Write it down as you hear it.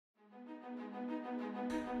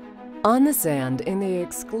On the sand in the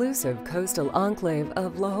exclusive coastal enclave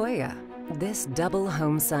of La Jolla, this double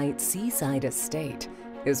home site seaside estate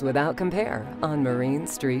is without compare on Marine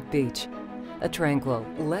Street Beach, a tranquil,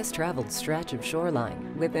 less traveled stretch of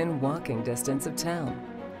shoreline within walking distance of town.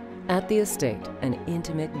 At the estate, an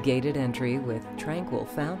intimate gated entry with tranquil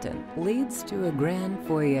fountain leads to a grand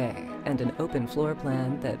foyer and an open floor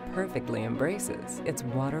plan that perfectly embraces its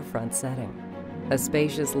waterfront setting. A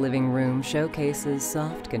spacious living room showcases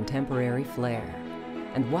soft contemporary flair,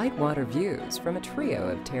 and whitewater views from a trio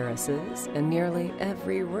of terraces in nearly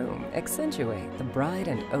every room accentuate the bright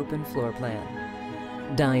and open floor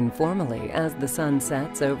plan. Dine formally as the sun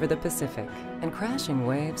sets over the Pacific and crashing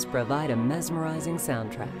waves provide a mesmerizing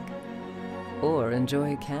soundtrack. Or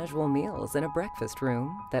enjoy casual meals in a breakfast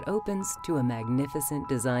room that opens to a magnificent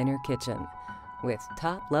designer kitchen with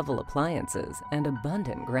top-level appliances and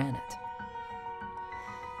abundant granite.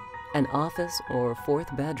 An office or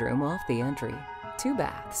fourth bedroom off the entry, 2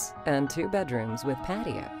 baths and 2 bedrooms with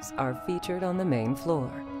patios are featured on the main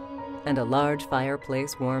floor, and a large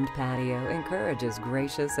fireplace-warmed patio encourages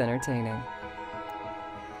gracious entertaining.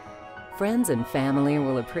 Friends and family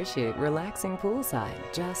will appreciate relaxing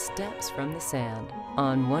poolside just steps from the sand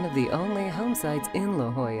on one of the only home sites in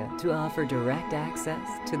La Jolla to offer direct access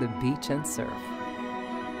to the beach and surf.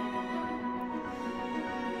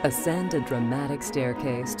 Ascend a dramatic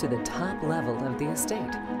staircase to the top level of the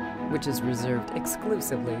estate, which is reserved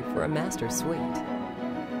exclusively for a master suite,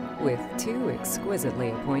 with 2 exquisitely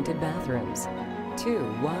appointed bathrooms,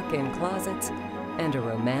 2 walk-in closets, and a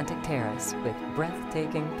romantic terrace with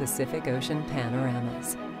breathtaking Pacific Ocean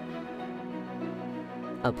panoramas.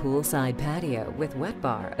 A poolside patio with wet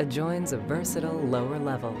bar adjoins a versatile lower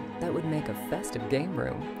level that would make a festive game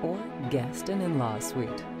room or guest and in-law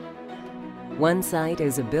suite. One site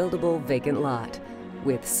is a buildable vacant lot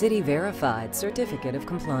with city-verified certificate of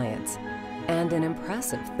compliance and an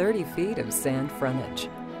impressive 30 feet of sand frontage.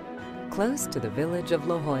 Close to the village of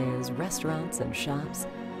La Jolla's restaurants and shops,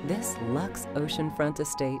 this luxe oceanfront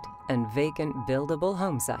estate and vacant buildable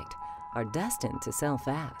home site are destined to sell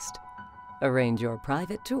fast. Arrange your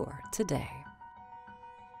private tour today.